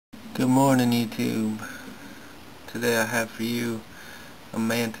Good morning, YouTube. Today I have for you a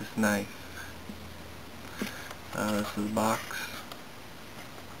Mantis knife. This is a box.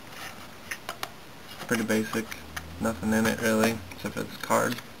 Pretty basic. Nothing in it really, except for this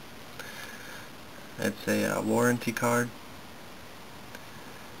card. It's a warranty card.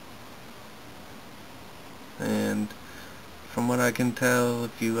 And from what I can tell,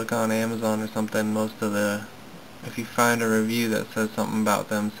 if you look on Amazon or something, if you find a review that says something about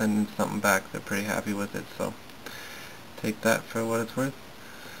them sending something back, they're pretty happy with it, so take that for what it's worth.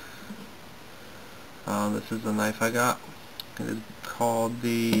 This is the knife I got. It is called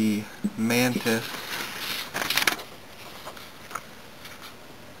the Mantis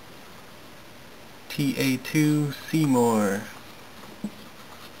TA-2 Seymour.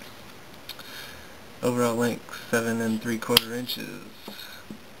 Overall length 7 3/4 inches.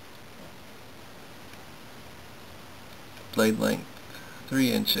 Blade length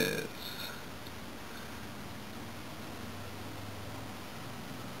 3 inches.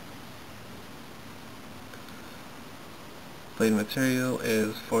 Blade material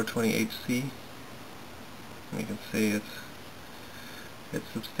is 420 HC. You can see it's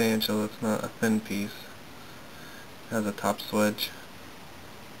substantial. It's not a thin piece. It has a top swedge.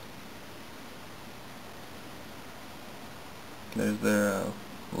 There's their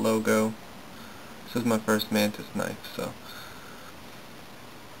logo. This is my first Mantis knife, so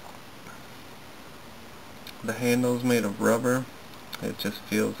the handle's made of rubber. It just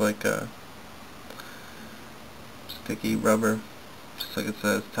feels like a sticky rubber, just like it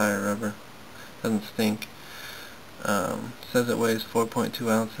says, tire rubber. Doesn't stink. Says it weighs 4.2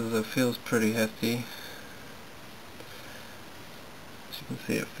 ounces. It feels pretty hefty. As you can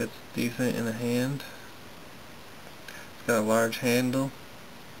see, it fits decent in the hand. It's got a large handle.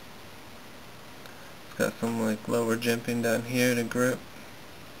 It's got some like lower jimping down here to grip,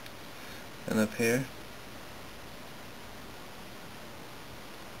 and up here.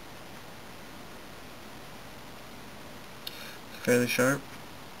 It's fairly sharp.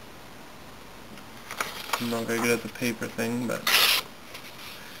 I'm not very good at the paper thing, but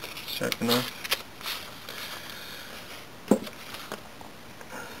sharp enough.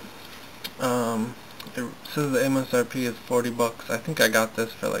 It says the MSRP is 40 bucks. I think I got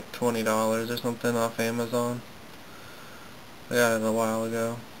this for like $20 or something off Amazon. I got it a while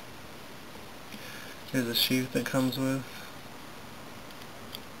ago. Here's the sheath it comes with.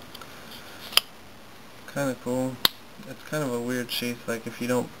 Kinda cool. It's kind of a weird sheath, like if you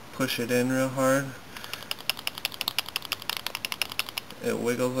don't push it in real hard, it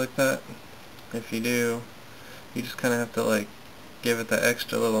wiggles like that. If you do, you just kinda have to like give it that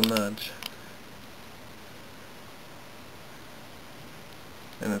extra little nudge.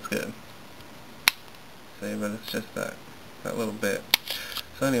 And it's good. See, but it's just that little bit.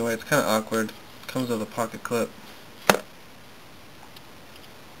 So anyway, it's kinda awkward. Comes with a pocket clip. It's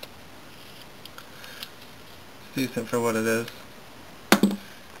decent for what it is.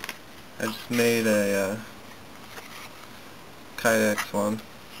 I just made a Kydex one.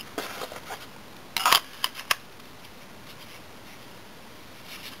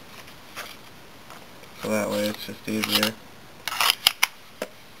 So that way it's just easier.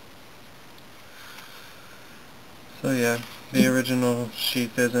 So yeah, the original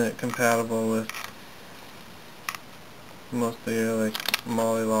sheath isn't compatible with most of your like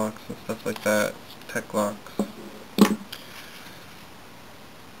molly locks and stuff like that, tech locks.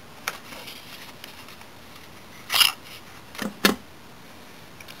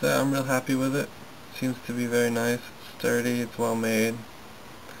 So I'm real happy with it. Seems to be very nice. It's sturdy. It's well made.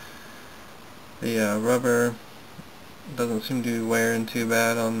 The rubber doesn't seem to be wearing too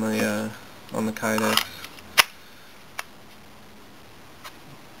bad on the Kydex.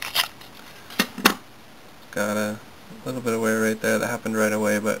 Got a little bit of wear right there that happened right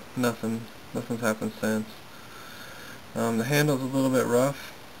away, but nothing's happened since. The handle's a little bit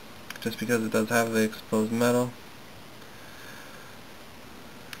rough, just because it does have the exposed metal.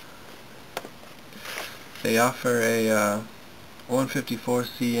 They offer a 154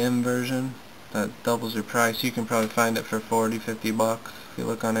 cm version that doubles your price. You can probably find it for 40-50 bucks if you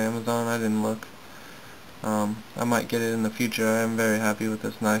look on Amazon. I didn't look. I might get it in the future. I am very happy with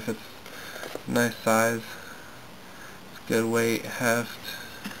this knife. It's a nice size. It's good weight, heft.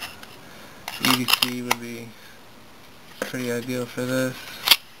 EDC would be pretty ideal for this.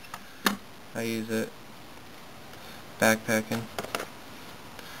 I use it backpacking.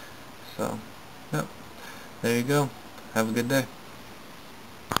 So, yep. There you go. Have a good day.